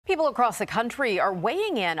People across the country are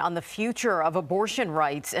weighing in on the future of abortion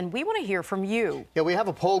rights, and we want to hear from you. Yeah, we have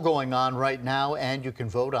a poll going on right now, and you can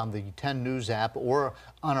vote on the 10 News app or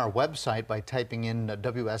on our website by typing in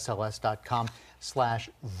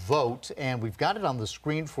WSLS.com/vote. And we've got it on the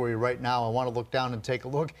screen for you right now. I want to look down and take a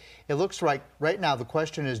look. It looks like right now the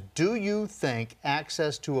question is, do you think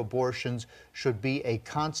access to abortions should be a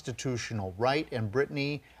constitutional right? And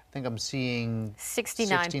Brittany, I think I'm seeing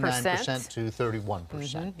 69% to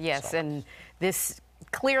 31%. Yes, and this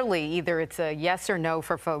clearly either it's a yes or no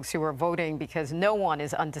for folks who are voting, because no one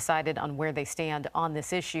is undecided on where they stand on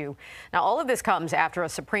this issue. Now, all of this comes after a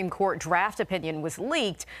Supreme Court draft opinion was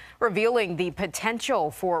leaked, revealing the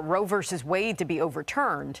potential for Roe versus Wade to be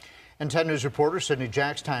overturned. And 10 News reporter Sydney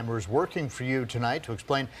Jackstimer is working for you tonight to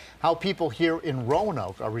explain how people here in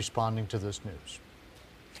Roanoke are responding to this news.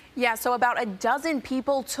 Yeah, so about a dozen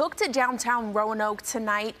people took to downtown Roanoke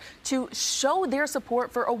tonight to show their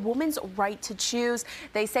support for a woman's right to choose.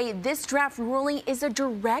 They say this draft ruling is a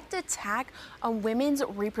direct attack on women's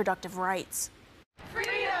reproductive rights.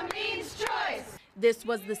 Freedom means choice. This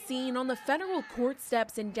was the scene on the federal court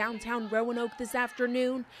steps in downtown Roanoke this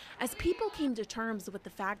afternoon as people came to terms with the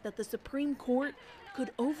fact that the Supreme Court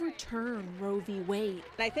could overturn Roe v. Wade.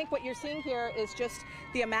 And I think what you're seeing here is just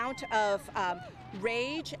the amount of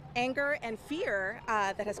rage, anger, and fear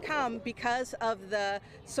that has come because of the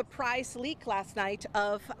surprise leak last night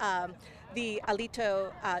of the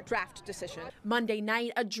Alito draft decision. Monday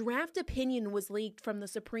night, a draft opinion was leaked from the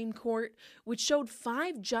Supreme Court, which showed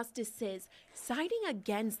 5 justices siding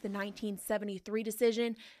against the 1973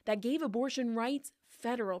 decision that gave abortion rights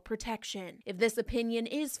federal protection. If this opinion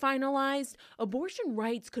is finalized, abortion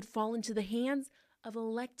rights could fall into the hands of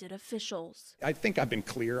elected officials. I think I've been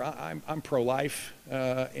clear. I'm pro-life,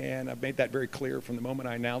 and I've made that very clear from the moment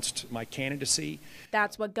I announced my candidacy.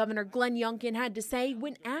 That's what Governor Glenn Youngkin had to say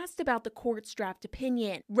when asked about the court's draft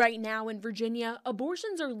opinion. Right now in Virginia,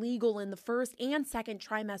 abortions are legal in the first and second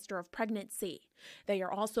trimester of pregnancy. They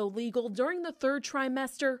are also legal during the third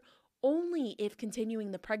trimester, only if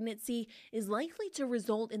continuing the pregnancy is likely to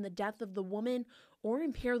result in the death of the woman or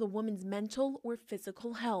impair the woman's mental or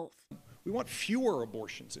physical health. We want fewer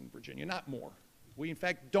abortions in Virginia, not more. We, in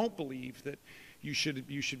fact, don't believe that you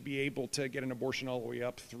should be able to get an abortion all the way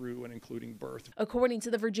up through and including birth. According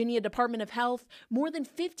to the Virginia Department of Health, more than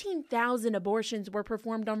 15,000 abortions were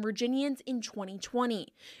performed on Virginians in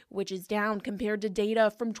 2020, which is down compared to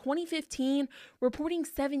data from 2015, reporting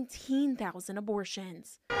 17,000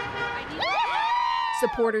 abortions.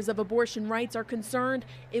 Supporters of abortion rights are concerned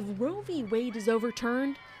if Roe v. Wade is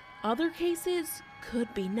overturned, other cases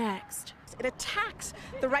could be next. It attacks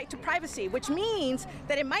the right to privacy, which means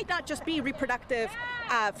that it might not just be reproductive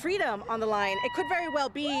freedom on the line. It could very well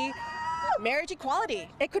be marriage equality.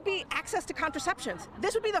 It could be access to contraceptions.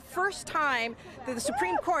 This would be the first time that the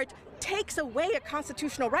Supreme Court takes away a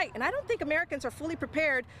constitutional right. And I don't think Americans are fully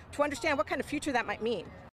prepared to understand what kind of future that might mean.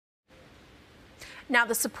 Now,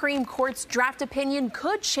 the Supreme Court's draft opinion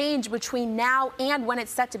could change between now and when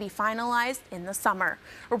it's set to be finalized in the summer.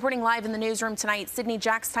 Reporting live in the newsroom tonight, Sydney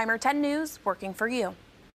Jackstimer, 10 News, working for you.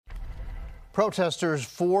 Protesters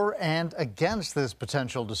for and against this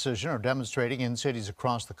potential decision are demonstrating in cities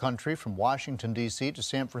across the country, from Washington, D.C. to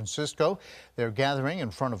San Francisco. They're gathering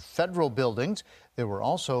in front of federal buildings. There were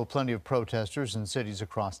also plenty of protesters in cities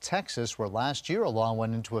across Texas, where last year a law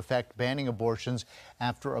went into effect banning abortions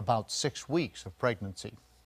after about 6 weeks of pregnancy.